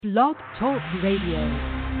Blog Talk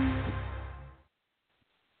Radio.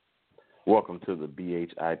 Welcome to the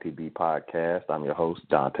BHITB podcast. I'm your host,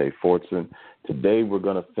 Dante Fortson. Today we're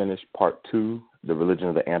going to finish part 2, the religion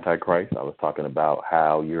of the Antichrist. I was talking about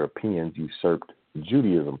how Europeans usurped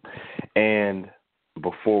Judaism. And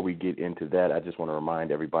before we get into that, I just want to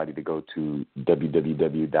remind everybody to go to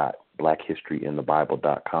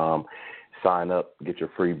www.blackhistoryinthebible.com. Sign up, get your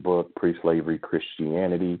free book, Pre-Slavery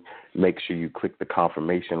Christianity. Make sure you click the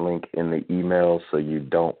confirmation link in the email so you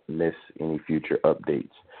don't miss any future updates.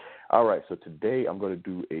 All right, so today I'm going to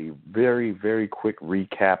do a very, very quick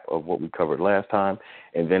recap of what we covered last time,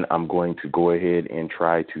 and then I'm going to go ahead and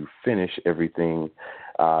try to finish everything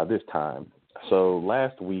this time. So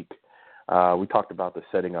last week we talked about the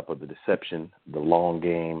setting up of the deception, the long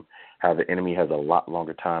game, how the enemy has a lot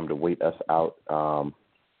longer time to wait us out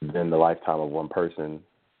than the lifetime of one person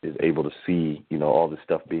is able to see, all this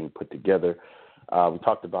stuff being put together. We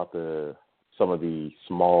talked about some of the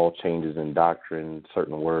small changes in doctrine,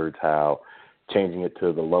 certain words, how changing it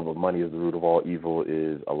to the love of money is the root of all evil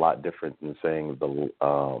is a lot different than saying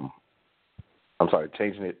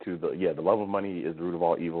changing it to the love of money is the root of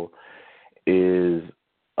all evil is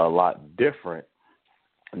a lot different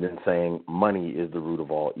than saying money is the root of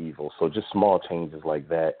all evil. So just small changes like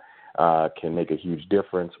that can make a huge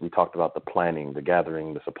difference. We talked about the planning, the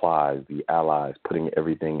gathering, the supplies, the allies, putting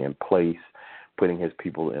everything in place, putting his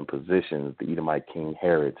people in positions, the Edomite King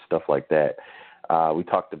Herod, stuff like that. We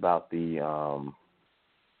talked about the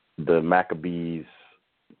Maccabees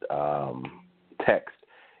text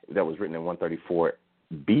that was written in 134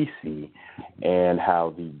 BC and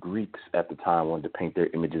how the Greeks at the time wanted to paint their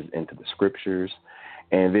images into the scriptures.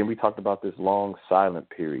 And then we talked about this long silent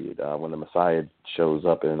period when the Messiah shows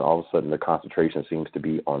up and all of a sudden the concentration seems to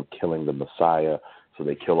be on killing the Messiah. So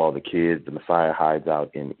they kill all the kids. The Messiah hides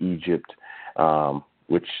out in Egypt,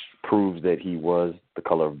 which proves that he was the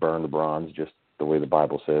color of burned bronze, just the way the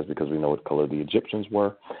Bible says, because we know what color the Egyptians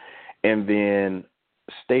were. And then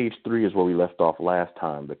stage 3 is where we left off last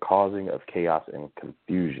time, the causing of chaos and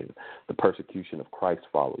confusion, the persecution of Christ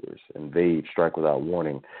followers, invade, strike without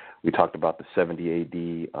warning. We talked about the 70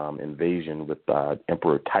 A.D. Invasion with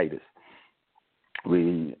Emperor Titus.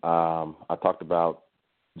 I talked about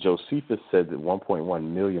Josephus said that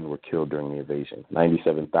 1.1 million were killed during the invasion.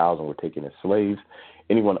 97,000 were taken as slaves.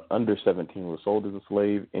 Anyone under 17 was sold as a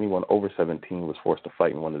slave. Anyone over 17 was forced to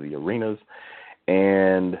fight in one of the arenas.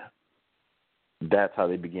 And that's how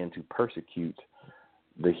they began to persecute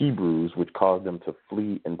the Hebrews, which caused them to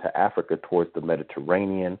flee into Africa towards the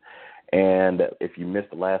Mediterranean. And if you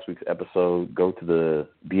missed last week's episode, go to the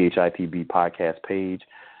BHITB podcast page.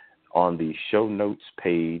 On the show notes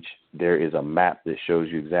page, there is a map that shows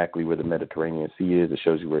you exactly where the Mediterranean Sea is. It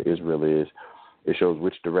shows you where Israel is. It shows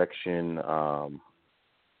which direction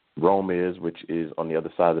Rome is, which is on the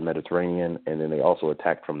other side of the Mediterranean. And then they also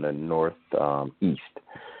attacked from the northeast.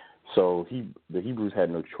 So the Hebrews had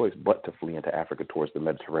no choice but to flee into Africa towards the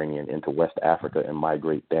Mediterranean, into West Africa, and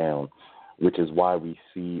migrate down, which is why we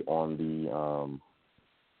see on the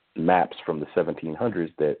maps from the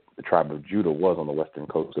 1700s that the tribe of Judah was on the western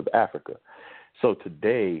coast of Africa. So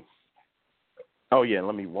today, and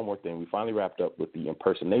one more thing. We finally wrapped up with the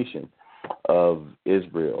impersonation of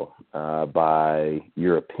Israel by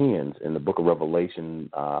Europeans in the book of Revelation,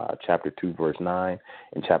 chapter 2, verse 9,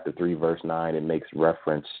 and chapter 3, verse 9. It makes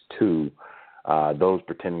reference to those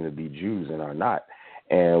pretending to be Jews and are not.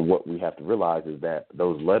 And what we have to realize is that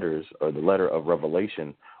those letters, or the letter of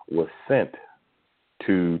Revelation, was sent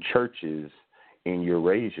to churches in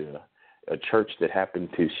Eurasia, a church that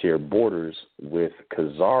happened to share borders with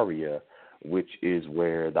Khazaria, which is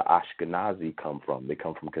where the Ashkenazi come from. They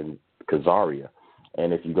come from Khazaria.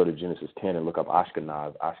 And if you go to Genesis 10 and look up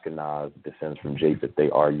Ashkenaz, Ashkenaz descends from Japheth. They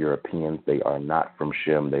are Europeans. They are not from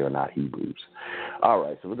Shem. They are not Hebrews. All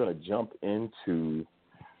right, so we're going to jump into,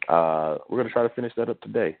 we're going to try to finish that up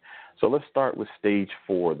today. So let's start with stage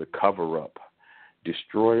 4, the cover-up.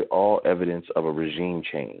 Destroy all evidence of a regime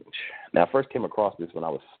change. Now, I first came across this when I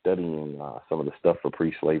was studying some of the stuff for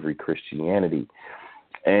pre-slavery Christianity.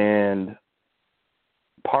 And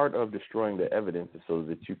part of destroying the evidence is so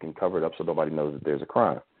that you can cover it up so nobody knows that there's a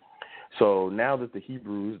crime. So now that the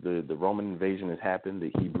Hebrews, the Roman invasion has happened,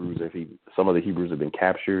 some of the Hebrews have been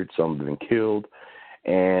captured, some have been killed,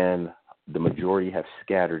 and the majority have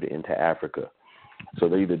scattered into Africa. So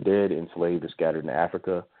they're either dead, enslaved, or scattered in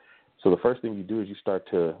Africa. So the first thing you do is you start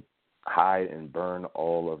to hide and burn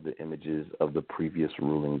all of the images of the previous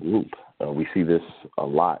ruling group. We see this a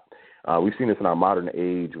lot. We've seen this in our modern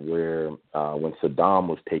age where when Saddam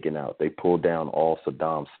was taken out, they pulled down all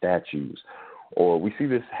Saddam's statues. Or we see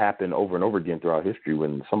this happen over and over again throughout history.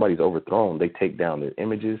 When somebody's overthrown, they take down their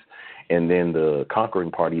images, and then the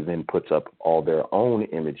conquering party then puts up all their own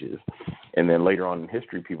images. And then later on in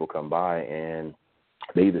history, people come by and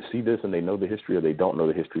they either see this and they know the history, or they don't know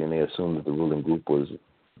the history and they assume that the ruling group was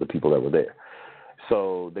the people that were there.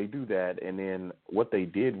 So they do that, and then what they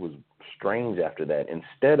did was strange after that.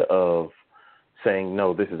 Instead of saying,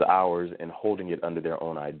 no, this is ours, and holding it under their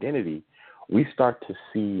own identity, we start to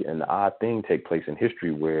see an odd thing take place in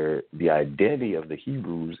history where the identity of the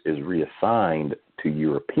Hebrews is reassigned to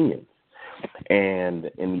Europeans. And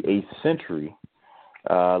in the 8th century,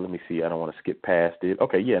 let me see, I don't want to skip past it.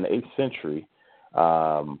 Okay, yeah, in the 8th century,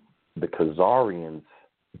 the Khazarians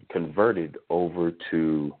converted over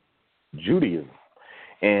to Judaism.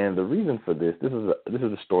 And the reason for this is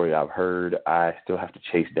a story I've heard. I still have to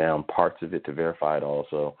chase down parts of it to verify it all.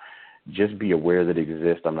 So just be aware that it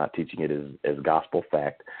exists. I'm not teaching it as gospel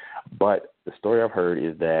fact. But the story I've heard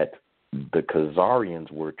is that the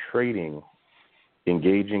Khazarians were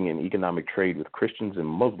engaging in economic trade with Christians and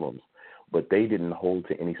Muslims, but they didn't hold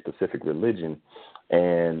to any specific religion.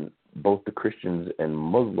 And both the Christians and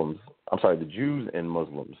Muslims, the Jews and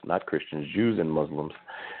Muslims, not Christians, Jews and Muslims,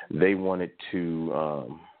 they wanted to,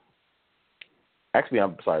 back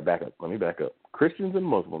up. Let me back up. Christians and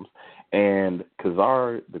Muslims and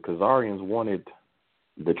the Khazarians wanted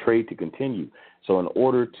the trade to continue. So in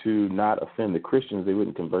order to not offend the Christians, they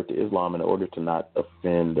wouldn't convert to Islam. In order to not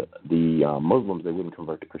offend the Muslims, they wouldn't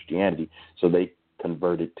convert to Christianity. So they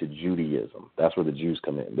converted to Judaism. That's where the Jews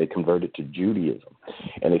come in. They converted to Judaism,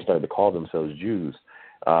 and they started to call themselves Jews.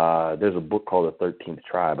 There's a book called The 13th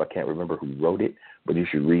Tribe. I can't remember who wrote it, but you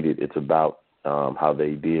should read it. It's about how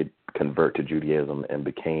they did convert to Judaism and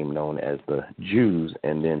became known as the Jews,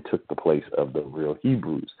 and then took the place of the real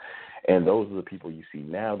Hebrews. And those are the people you see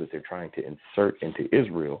now that they're trying to insert into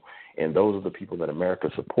Israel, and those are the people that America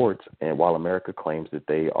supports. And while America claims that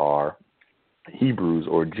they are Hebrews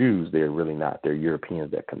or Jews, they're really not. They're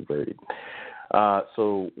Europeans that converted.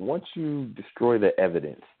 So once you destroy the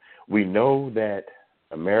evidence, we know that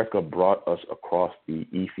America brought us across the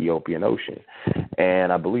Ethiopian Ocean.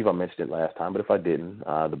 And I believe I mentioned it last time, but if I didn't,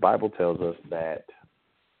 the Bible tells us that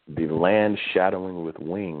the land shadowing with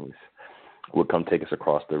wings would come take us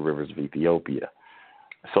across the rivers of Ethiopia.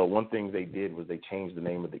 So one thing they did was they changed the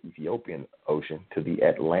name of the Ethiopian Ocean to the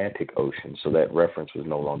Atlantic Ocean, so that reference was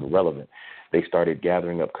no longer relevant. They started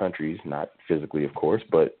gathering up countries, not physically, of course,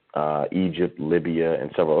 but Egypt, Libya,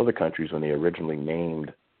 and several other countries when they originally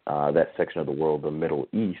named that section of the world the Middle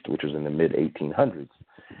East, which was in the mid-1800s.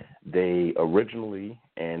 They originally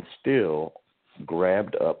and still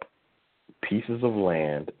grabbed up pieces of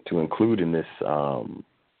land to include in this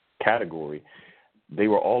category. They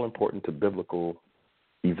were all important to biblical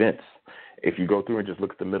events. If you go through and just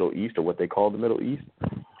look at the Middle East, or what they call the Middle East,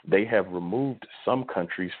 they have removed some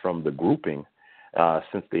countries from the grouping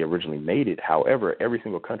since they originally made it. However, every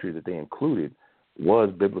single country that they included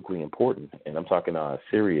was biblically important. And I'm talking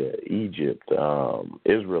Syria, Egypt,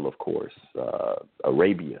 Israel, of course,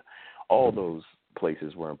 Arabia. All those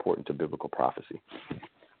places were important to biblical prophecy.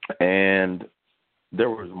 And there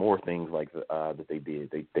was more things like that they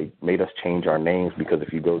did. They made us change our names, because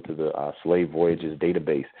if you go to the slave voyages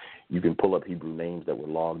database, you can pull up Hebrew names that were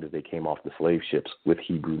logged as they came off the slave ships with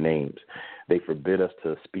Hebrew names. They forbid us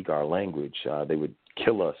to speak our language. They would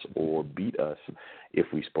kill us or beat us if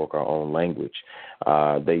we spoke our own language.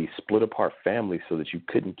 They split apart families so that you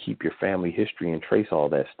couldn't keep your family history and trace all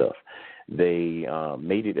that stuff. They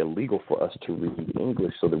made it illegal for us to read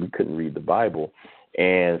English so that we couldn't read the Bible.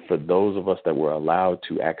 And for those of us that were allowed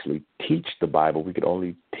to actually teach the Bible, we could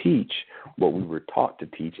only teach what we were taught to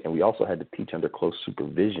teach, and we also had to teach under close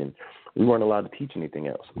supervision. We weren't allowed to teach anything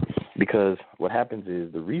else, because what happens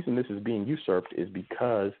is the reason this is being usurped is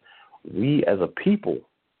because we as a people,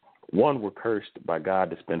 one, were cursed by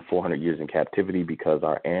God to spend 400 years in captivity because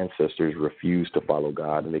our ancestors refused to follow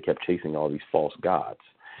God, and they kept chasing all these false gods.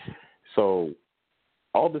 So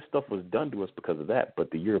all this stuff was done to us because of that,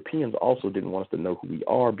 but the Europeans also didn't want us to know who we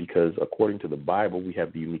are, because according to the Bible, we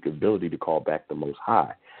have the unique ability to call back the Most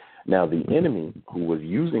High. Now, the enemy who was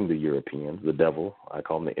using the Europeans, the devil, I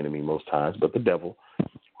call him the enemy most times, but the devil,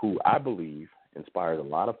 who I believe inspires a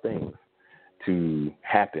lot of things to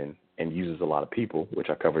happen and uses a lot of people, which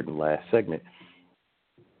I covered in the last segment,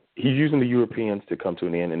 he's using the Europeans to come to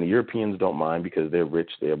an end, and the Europeans don't mind because they're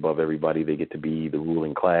rich, they're above everybody, they get to be the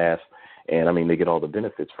ruling class, and, I mean, they get all the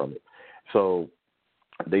benefits from it. So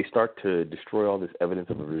they start to destroy all this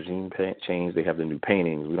evidence of a regime change. They have the new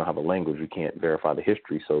paintings. We don't have a language. We can't verify the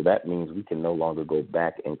history. So that means we can no longer go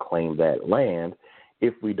back and claim that land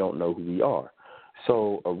if we don't know who we are.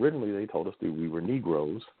 So originally they told us that we were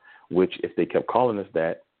Negroes, which if they kept calling us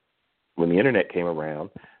that, when the internet came around,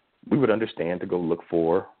 we would understand to go look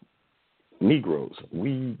for Negroes.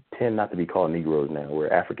 We tend not to be called Negroes now. We're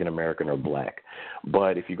African American or black.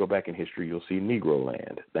 But if you go back in history, you'll see Negro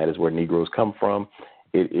land. That is where Negroes come from.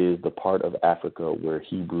 It is the part of Africa where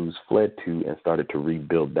Hebrews fled to and started to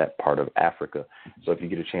rebuild that part of Africa. So if you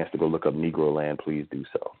get a chance to go look up Negro land, please do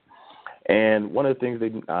so. And one of the things they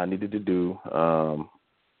needed to do,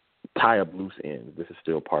 tie up loose ends. This is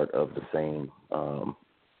still part of the same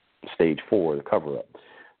stage 4, the cover-up.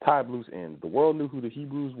 Tie up loose ends. The world knew who the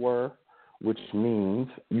Hebrews were, which means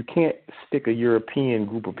you can't stick a European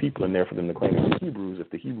group of people in there for them to claim they're Hebrews. If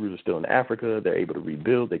the Hebrews are still in Africa, they're able to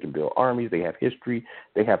rebuild. They can build armies. They have history.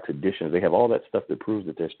 They have traditions. They have all that stuff that proves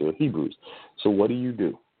that they're still Hebrews. So what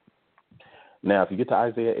do? Now, if you get to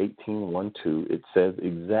Isaiah 18:1-2, it says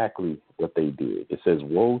exactly what they did. It says,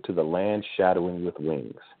 "Woe to the land shadowing with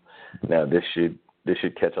wings." Now, this should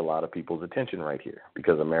catch a lot of people's attention right here,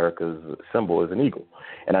 because America's symbol is an eagle.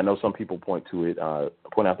 And I know some people point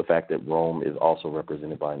out the fact that Rome is also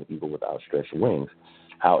represented by an eagle with outstretched wings.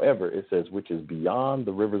 However, it says, which is beyond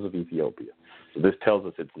the rivers of Ethiopia. So this tells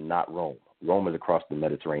us it's not Rome. Rome is across the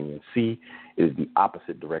Mediterranean Sea. It is the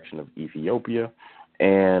opposite direction of Ethiopia,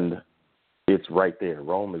 and it's right there.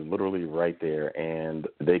 Rome is literally right there, and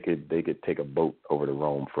they could take a boat over to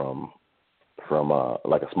Rome from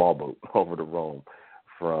like a small boat over to Rome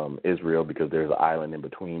from Israel, because there's an island in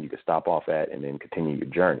between you can stop off at and then continue your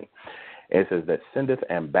journey. And it says that sendeth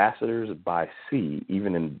ambassadors by sea,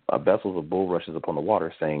 even in vessels of bulrushes upon the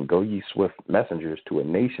water, saying, "Go ye swift messengers to a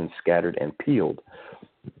nation scattered and peeled."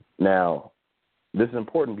 Now, this is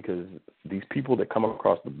important because these people that come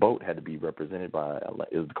across the boat had to be represented by,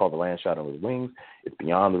 it's called the land shadowing with wings. It's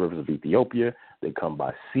beyond the rivers of Ethiopia. They come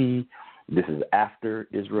by sea. This is after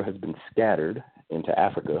Israel has been scattered into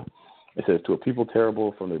Africa. It says, to a people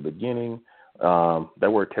terrible from the beginning.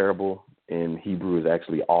 That word terrible in Hebrew is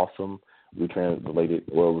actually awesome. It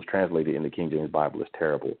was translated in the King James Bible as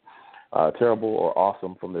terrible. Terrible or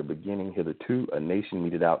awesome from their beginning hitherto, a nation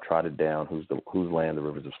meted out, trodden down, whose land the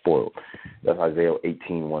rivers have spoiled. That's Isaiah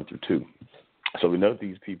 18:1-2. So we know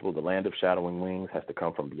these people, the land of shadowing wings, has to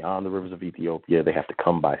come from beyond the rivers of Ethiopia. They have to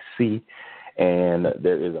come by sea. And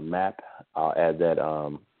there is a map, I'll add that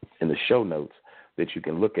in the show notes, that you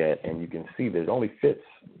can look at, and you can see that it only fits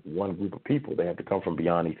one group of people. They have to come from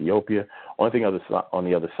beyond Ethiopia. Only thing on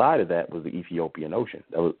the other side of that was the Ethiopian Ocean.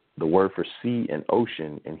 That was the word for sea and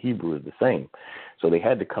ocean in Hebrew is the same. So they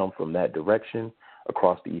had to come from that direction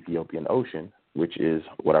across the Ethiopian Ocean, which is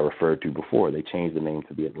what I referred to before. They changed the name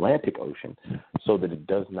to the Atlantic Ocean so that it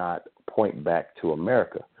does not point back to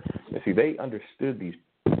America. And see, they understood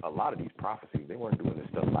a lot of these prophecies. They weren't doing this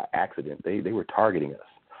stuff by accident. They were targeting us.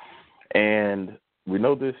 And we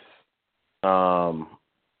know this.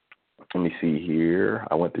 Let me see here.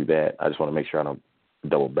 I went through that. I just want to make sure I don't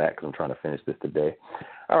double back because I'm trying to finish this today.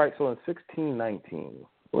 All right, so in 1619,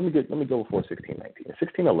 let me go before 1619. In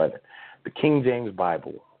 1611, the King James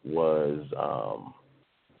Bible was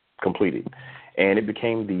completed, and it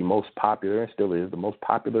became the most popular, and still is, the most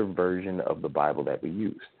popular version of the Bible that we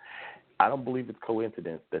use. I don't believe it's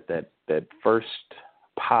coincidence that first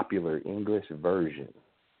popular English version,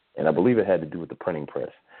 and I believe it had to do with the printing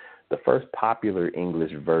press, the first popular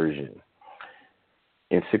English version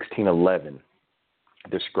in 1611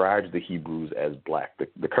 describes the Hebrews as black.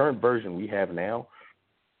 The current version we have now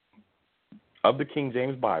of the King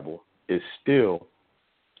James Bible still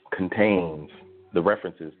contains the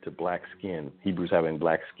references to black skin, Hebrews having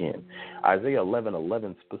black skin. Isaiah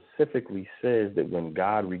 11:11 specifically says that when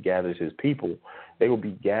God regathers his people, they will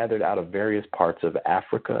be gathered out of various parts of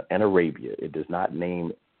Africa and Arabia. It does not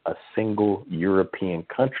name a single European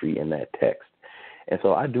country in that text. And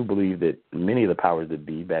so I do believe that many of the powers that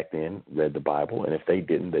be back then read the Bible, and if they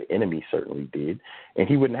didn't, the enemy certainly did, and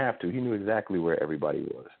he wouldn't have to. He knew exactly where everybody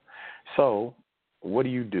was. So what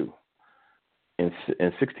do? In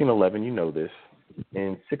 1611, you know this.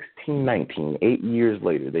 In 1619, 8 years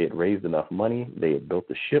later, they had raised enough money, they had built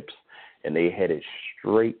the ships, and they headed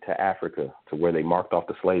straight to Africa to where they marked off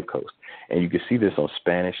the slave coast. And you can see this on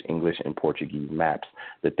Spanish, English, and Portuguese maps,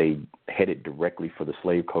 that they headed directly for the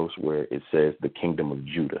slave coast where it says the kingdom of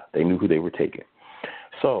Judah. They knew who they were taking.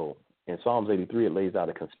 So in Psalms 83, it lays out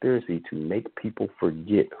a conspiracy to make people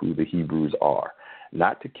forget who the Hebrews are.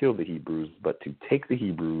 Not to kill the Hebrews, but to take the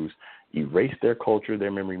Hebrews, erase their culture,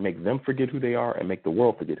 their memory, make them forget who they are, and make the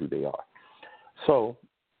world forget who they are. So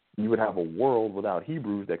you would have a world without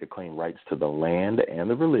Hebrews that could claim rights to the land and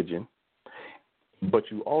the religion, but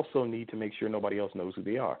you also need to make sure nobody else knows who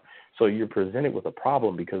they are. So you're presented with a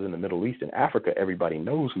problem because in the Middle East and Africa, everybody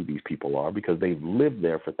knows who these people are because they've lived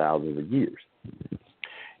there for thousands of years.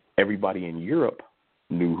 Everybody in Europe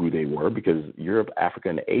knew who they were because Europe, Africa,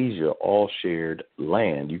 and Asia all shared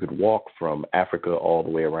land. You could walk from Africa all the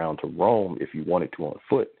way around to Rome if you wanted to on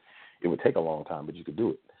foot. It would take a long time, but you could do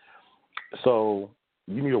it. So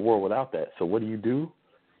you need a world without that. So what do?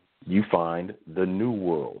 You find the New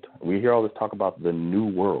World. We hear all this talk about the New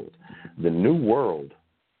World. The New World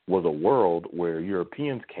was a world where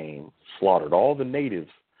Europeans came, slaughtered all the natives,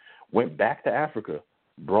 went back to Africa,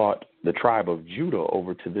 brought the tribe of Judah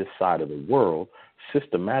over to this side of the world,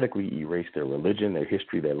 systematically erased their religion, their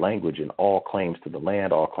history, their language, and all claims to the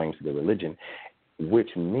land, all claims to their religion, which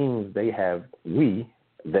means they,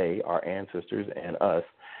 our ancestors and us,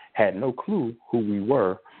 had no clue who we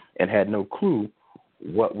were and had no clue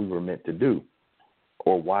what we were meant to do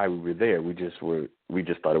or why we were there. We just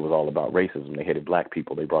thought it was all about racism. They hated black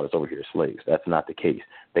people. They brought us over here as slaves. That's not the case.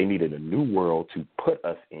 They needed a new world to put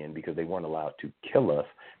us in because they weren't allowed to kill us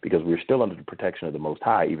because we were still under the protection of the Most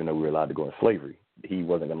High, even though we were allowed to go in slavery. He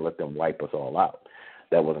wasn't going to let them wipe us all out.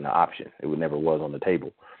 That wasn't an option. It never was on the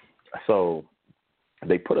table. So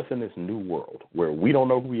they put us in this new world where we don't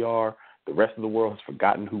know who we are. The rest of the world has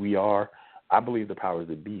forgotten who we are. I believe the powers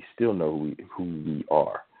that be still know who we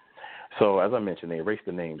are. So as I mentioned, they erased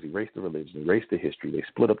the names, erased the religion, erased the history. They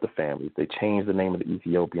split up the families. They changed the name of the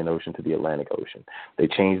Ethiopian Ocean to the Atlantic Ocean. They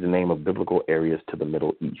changed the name of biblical areas to the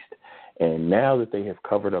Middle East. And now that they have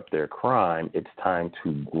covered up their crime, it's time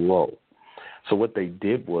to grow. So what they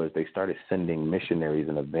did was they started sending missionaries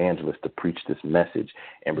and evangelists to preach this message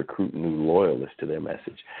and recruit new loyalists to their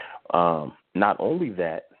message. Not only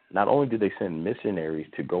did they send missionaries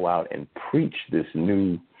to go out and preach this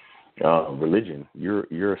new religion,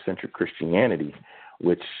 Eurocentric Christianity,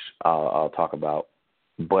 which I'll talk about,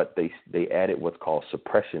 but they added what's called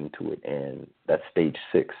suppression to it, and that's stage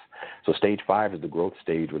 6. So stage 5 is the growth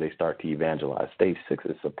stage where they start to evangelize. Stage 6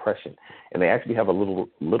 is suppression, and they actually have a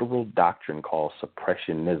literal doctrine called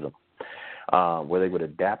suppressionism, where they would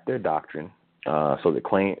adapt their doctrine so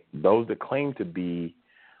that those that claim to be,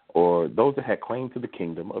 or those that had claimed to the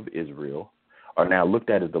kingdom of Israel are now looked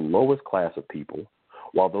at as the lowest class of people,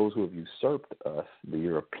 while those who have usurped us, the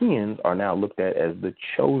Europeans, are now looked at as the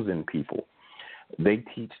chosen people. They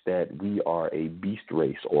teach that we are a beast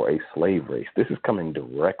race or a slave race. This is coming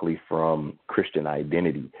directly from Christian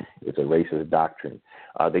identity. It's a racist doctrine.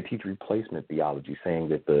 They teach replacement theology, saying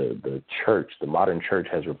that the church, the modern church,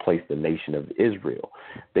 has replaced the nation of Israel.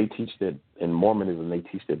 They teach that in Mormonism, they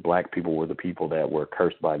teach that black people were the people that were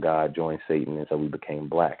cursed by God, joined Satan, and so we became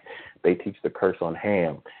black. They teach the curse on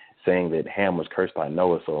Ham, saying that Ham was cursed by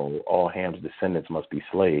Noah, so all Ham's descendants must be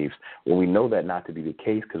slaves. Well, we know that not to be the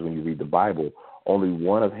case because when you read the Bible, only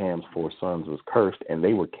one of Ham's 4 sons was cursed, and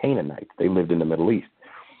they were Canaanites. They lived in the Middle East.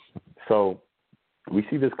 So we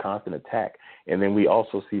see this constant attack. And then we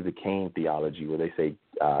also see the Cain theology where they say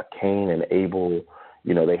Cain and Abel,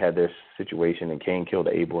 they had their situation, and Cain killed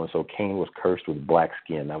Abel, and so Cain was cursed with black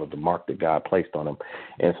skin. That was the mark that God placed on him.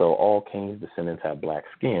 And so all Cain's descendants have black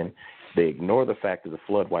skin. They ignore the fact that the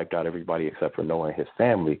flood wiped out everybody except for Noah and his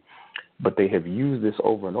family, but they have used this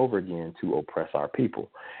over and over again to oppress our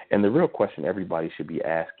people. And the real question everybody should be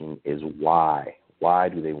asking is why? Why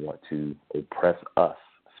do they want to oppress us,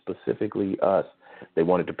 specifically us? They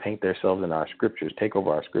wanted to paint themselves in our scriptures, take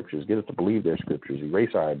over our scriptures, get us to believe their scriptures,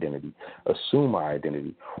 erase our identity, assume our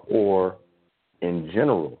identity, or in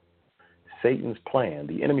general, Satan's plan,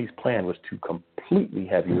 the enemy's plan was to completely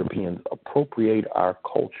have Europeans appropriate our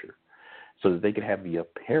culture so that they could have the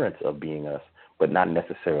appearance of being us, but not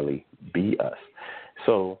necessarily be us.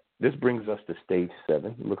 So this brings us to stage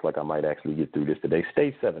 7. It looks like I might actually get through this today.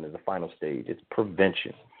 Stage 7 is the final stage. It's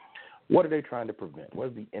prevention. What are they trying to prevent? What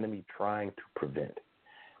is the enemy trying to prevent?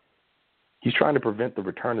 He's trying to prevent the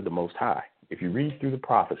return of the Most High. If you read through the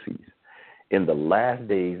prophecies, in the last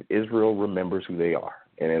days, Israel remembers who they are.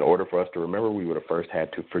 And in order for us to remember, we would have first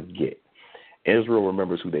had to forget. Israel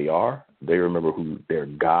remembers who they are. They remember who their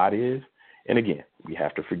God is. And again, we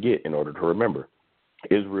have to forget in order to remember.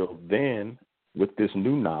 Israel then, with this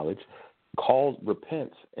new knowledge,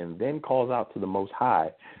 repents, and then calls out to the Most High.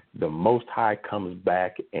 The Most High comes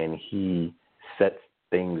back and he sets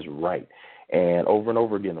things right. And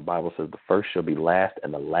over again, the Bible says the first shall be last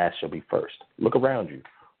and the last shall be first. Look around you.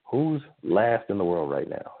 Who's last in the world right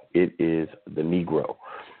now? It is the Negro.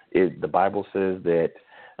 The Bible says that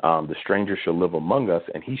the stranger shall live among us,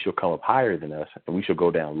 and he shall come up higher than us, and we shall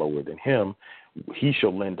go down lower than him. He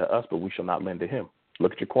shall lend to us, but we shall not lend to him.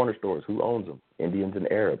 Look at your corner stores. Who owns them? Indians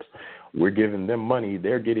and Arabs. We're giving them money.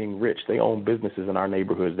 They're getting rich. They own businesses in our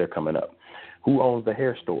neighborhoods. They're coming up. Who owns the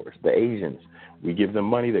hair stores? The Asians. We give them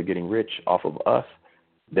money. They're getting rich off of us.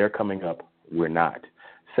 They're coming up. We're not.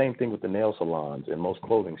 Same thing with the nail salons and most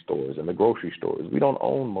clothing stores and the grocery stores. We don't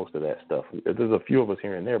own most of that stuff. There's a few of us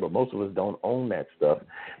here and there, but most of us don't own that stuff,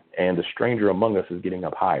 and the stranger among us is getting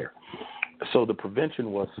up higher. So the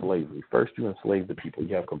prevention was slavery. First, you enslave the people.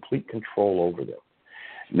 You have complete control over them.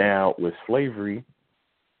 Now, with slavery,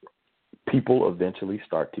 people eventually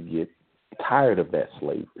start to get tired of that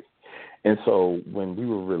slavery. And so when we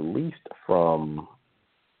were released from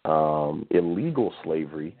illegal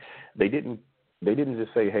slavery, they didn't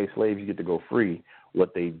just say, hey, slaves, you get to go free.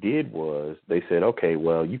 What they did was they said, okay,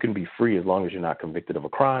 well, you can be free as long as you're not convicted of a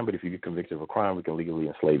crime, but if you get convicted of a crime, we can legally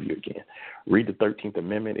enslave you again. Read the 13th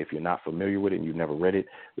Amendment. If you're not familiar with it and you've never read it,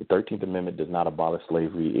 the 13th Amendment does not abolish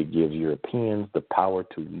slavery. It gives Europeans the power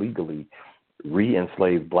to legally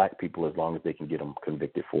re-enslave black people as long as they can get them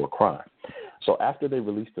convicted for a crime. So after they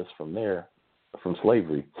released us from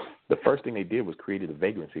slavery, the first thing they did was created the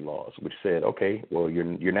vagrancy laws, which said, okay, well,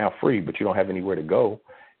 you're now free, but you don't have anywhere to go.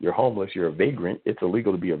 You're homeless. You're a vagrant. It's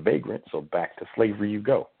illegal to be a vagrant, so back to slavery you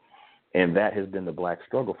go. And that has been the black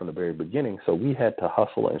struggle from the very beginning. So we had to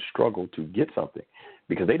hustle and struggle to get something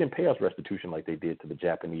because they didn't pay us restitution like they did to the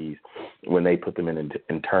Japanese when they put them in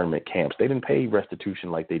internment camps. They didn't pay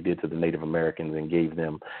restitution like they did to the Native Americans and gave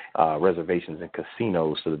them reservations and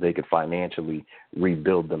casinos so that they could financially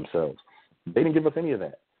rebuild themselves. They didn't give us any of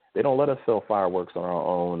that. They don't let us sell fireworks on our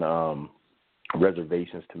own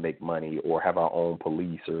reservations to make money or have our own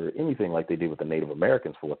police or anything like they did with the Native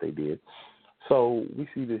Americans for what they did. So we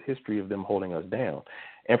see this history of them holding us down.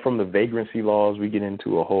 And from the vagrancy laws, we get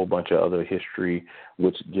into a whole bunch of other history,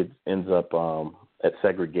 which ends up at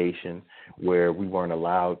segregation, where we weren't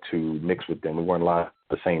allowed to mix with them. We weren't allowed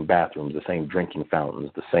the same bathrooms, the same drinking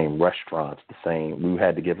fountains, the same restaurants, we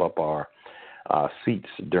had to give up our seats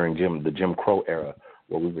during the Jim Crow era,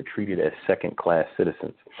 where we were treated as second-class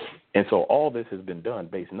citizens. And so all this has been done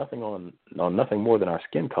based nothing on nothing more than our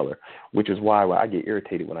skin color, which is why I get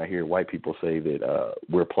irritated when I hear white people say that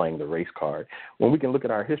we're playing the race card. When we can look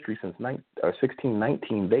at our history since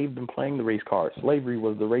 1619, they've been playing the race card. Slavery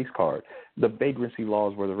was the race card. The vagrancy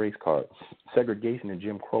laws were the race card. Segregation and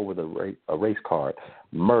Jim Crow were a race card.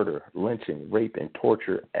 Murder, lynching, rape, and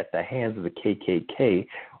torture at the hands of the KKK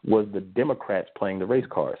was the Democrats playing the race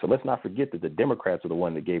card. So let's not forget that the Democrats are the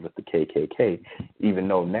one that gave us the KKK, even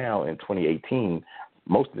though now in 2018,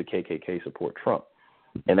 most of the KKK support Trump.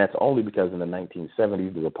 And that's only because in the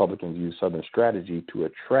 1970s, the Republicans used Southern strategy to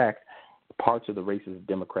attract parts of the racist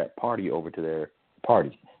Democrat Party over to their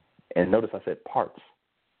party. And notice I said parts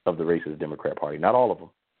of the racist Democrat Party, not all of them.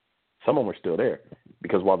 Some of them are still there,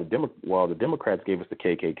 because while the Democrats gave us the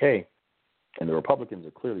KKK, and the Republicans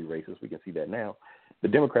are clearly racist, we can see that now, the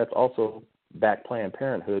Democrats also backed Planned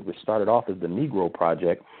Parenthood, which started off as the Negro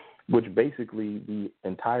Project, which basically the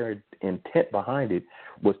entire intent behind it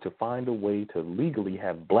was to find a way to legally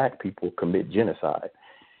have black people commit genocide.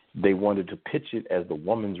 They wanted to pitch it as the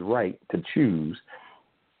woman's right to choose,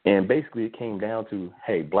 and basically it came down to,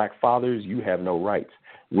 hey, black fathers, you have no rights.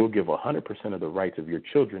 We'll give 100% of the rights of your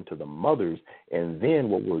children to the mothers, and then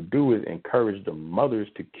what we'll do is encourage the mothers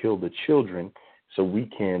to kill the children so we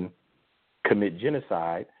can commit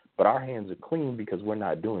genocide, but our hands are clean because we're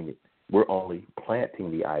not doing it. We're only planting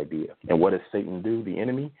the idea. And what does Satan do, the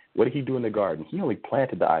enemy? What did he do in the garden? He only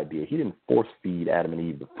planted the idea. He didn't force feed Adam and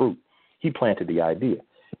Eve the fruit. He planted the idea.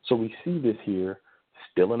 So we see this here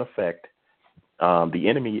still in effect. The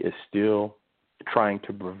enemy is still trying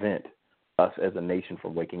to prevent us as a nation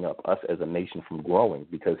from waking up, us as a nation from growing,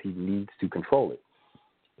 because he needs to control it.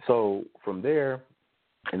 So from there,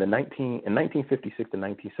 in 1956 to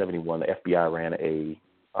 1971, the FBI ran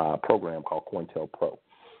a program called COINTELPRO.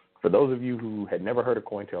 For those of you who had never heard of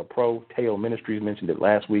COINTELPRO, Teo Ministries mentioned it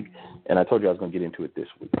last week, and I told you I was going to get into it this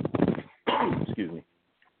week. Excuse me.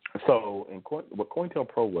 So what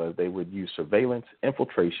COINTELPRO was, they would use surveillance,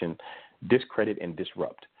 infiltration, discredit, and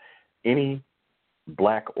disrupt any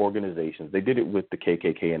black organizations. They did it with the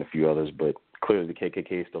KKK and a few others, but clearly the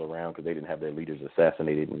KKK is still around because they didn't have their leaders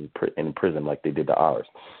assassinated and in prison like they did to ours.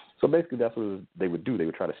 So basically that's what they would do. They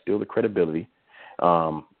would try to steal the credibility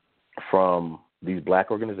from these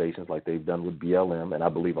black organizations like they've done with BLM, and I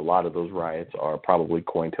believe a lot of those riots are probably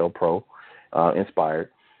COINTELPRO inspired.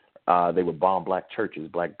 They would bomb black churches,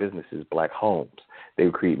 black businesses, black homes. They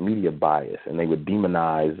would create media bias, and they would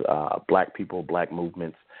demonize black people, black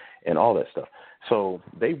movements, and all that stuff. So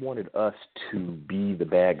they wanted us to be the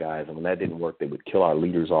bad guys, and when that didn't work, they would kill our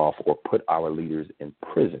leaders off or put our leaders in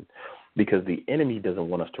prison. because the enemy doesn't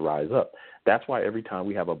want us to rise up. That's why every time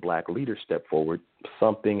we have a black leader step forward,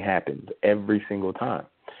 something happens every single time.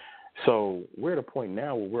 So we're at a point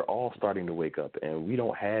now where we're all starting to wake up, and we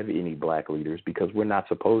don't have any black leaders because we're not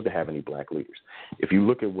supposed to have any black leaders. If you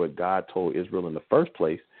look at what God told Israel in the first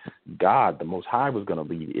place, God, the Most High, was going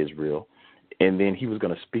to lead Israel, and then he was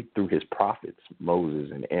going to speak through his prophets,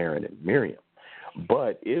 Moses and Aaron and Miriam.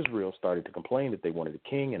 But Israel started to complain that they wanted a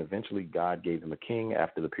king, and eventually God gave them a king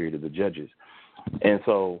after the period of the judges. And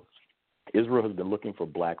so Israel has been looking for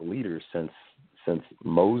black leaders since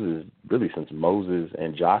Moses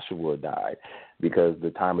and Joshua died, because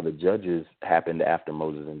the time of the judges happened after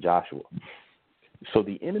Moses and Joshua. So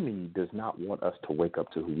the enemy does not want us to wake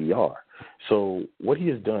up to who we are. So what he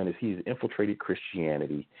has done is he's infiltrated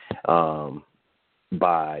Christianity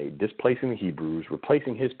by displacing the Hebrews,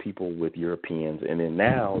 replacing his people with Europeans, and then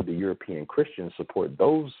now the European Christians support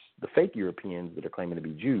the fake Europeans that are claiming to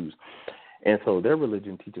be Jews. And so their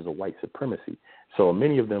religion teaches a white supremacy. So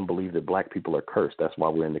many of them believe that black people are cursed. That's why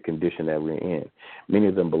we're in the condition that we're in. Many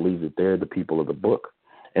of them believe that they're the people of the book.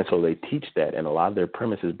 And so they teach that, and a lot of their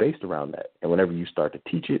premise is based around that. And whenever you start to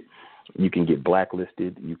teach it, you can get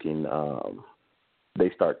blacklisted. You can they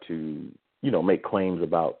start to make claims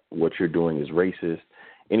about what you're doing is racist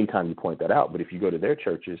anytime you point that out. But if you go to their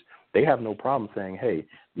churches, they have no problem saying, hey,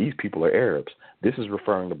 these people are Arabs. This is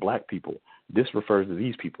referring to black people. This refers to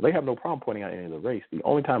these people. They have no problem pointing out any of the race. The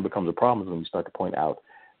only time it becomes a problem is when you start to point out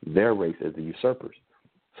their race as the usurpers.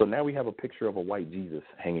 So now we have a picture of a white Jesus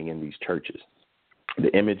hanging in these churches.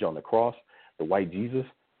 The image on the cross, the white Jesus,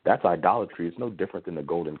 that's idolatry. It's no different than the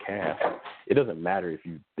golden calf. It doesn't matter if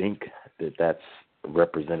you think that that's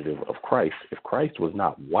representative of Christ. If Christ was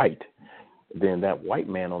not white, then that white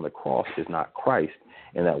man on the cross is not Christ,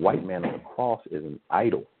 and that white man on the cross is an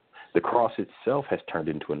idol. The cross itself has turned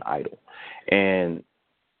into an idol. And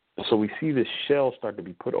so we see this shell start to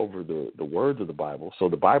be put over the words of the Bible. So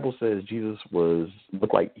the Bible says Jesus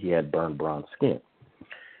looked like he had burned bronze skin.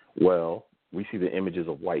 Well, we see the images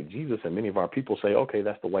of white Jesus, and many of our people say, okay,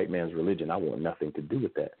 that's the white man's religion. I want nothing to do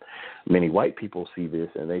with that. Many white people see this,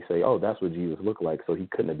 and they say, oh, that's what Jesus looked like, so he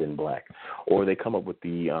couldn't have been black. Or they come up with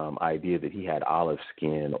the idea that he had olive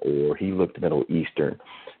skin, or he looked Middle Eastern.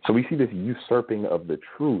 So we see this usurping of the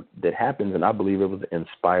truth that happens, and I believe it was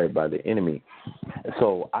inspired by the enemy.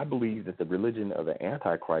 So I believe that the religion of the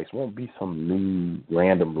Antichrist won't be some new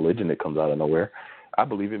random religion that comes out of nowhere. I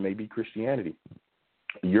believe it may be Christianity.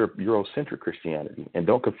 Eurocentric Christianity, and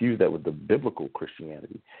don't confuse that with the biblical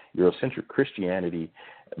Christianity. Eurocentric Christianity,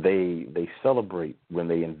 they celebrate when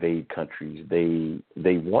they invade countries.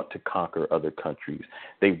 They want to conquer other countries.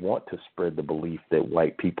 They want to spread the belief that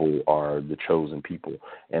white people are the chosen people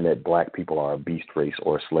and that black people are a beast race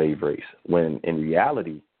or a slave race, when in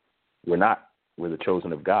reality, we're not. We're the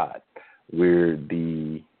chosen of God. We're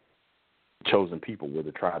the chosen people. We're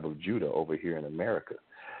the tribe of Judah over here in America.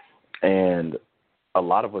 And a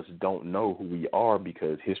lot of us don't know who we are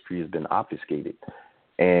because history has been obfuscated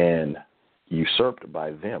and usurped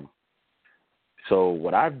by them. So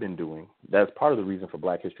what I've been doing, that's part of the reason for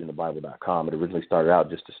BlackHistoryInTheBible.com. It originally started out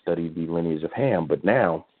just to study the lineage of Ham, but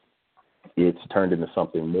now it's turned into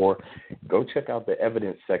something more. Go check out the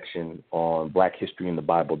evidence section on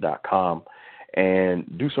BlackHistoryInTheBible.com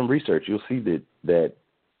and do some research. You'll see that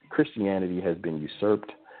Christianity has been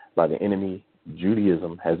usurped by the enemy.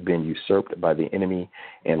 Judaism has been usurped by the enemy,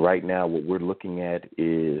 and right now what we're looking at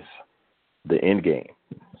is the end game.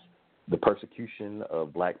 The persecution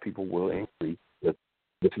of black people will increase.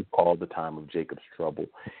 This is called the time of Jacob's trouble.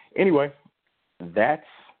 Anyway, that's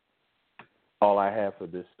all I have for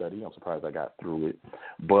this study. I'm surprised I got through it.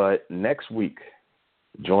 But next week,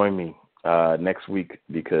 join me next week,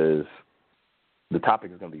 because the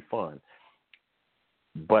topic is going to be fun.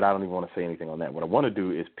 But I don't even want to say anything on that. What I want to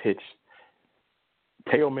do is pitch.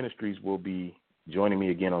 Teo Ministries will be joining me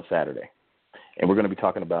again on Saturday, and we're going to be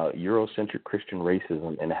talking about Eurocentric Christian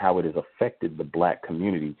racism and how it has affected the black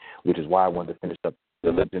community, which is why I wanted to finish up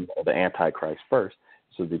the legend of the Antichrist first,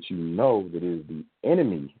 so that you know that it is the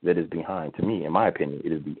enemy that is behind, to me, in my opinion,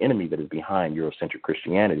 it is the enemy that is behind Eurocentric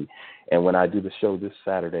Christianity. And when I do the show this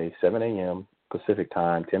Saturday, 7 a.m. Pacific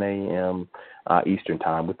time, 10 a.m. Eastern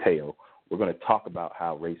time with Teo, we're going to talk about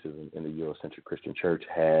how racism in the Eurocentric Christian church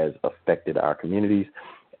has affected our communities.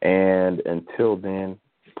 And until then,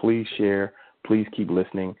 please share. Please keep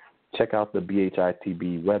listening. Check out the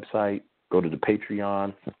BHITB website. Go to the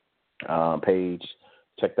Patreon page.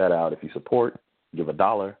 Check that out. If you support, give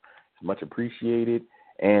 $1. It's much appreciated.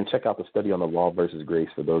 And check out the study on the law versus grace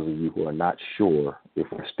for those of you who are not sure if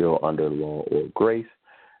we're still under law or grace.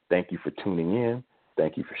 Thank you for tuning in.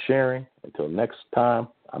 Thank you for sharing. Until next time,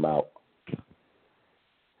 I'm out.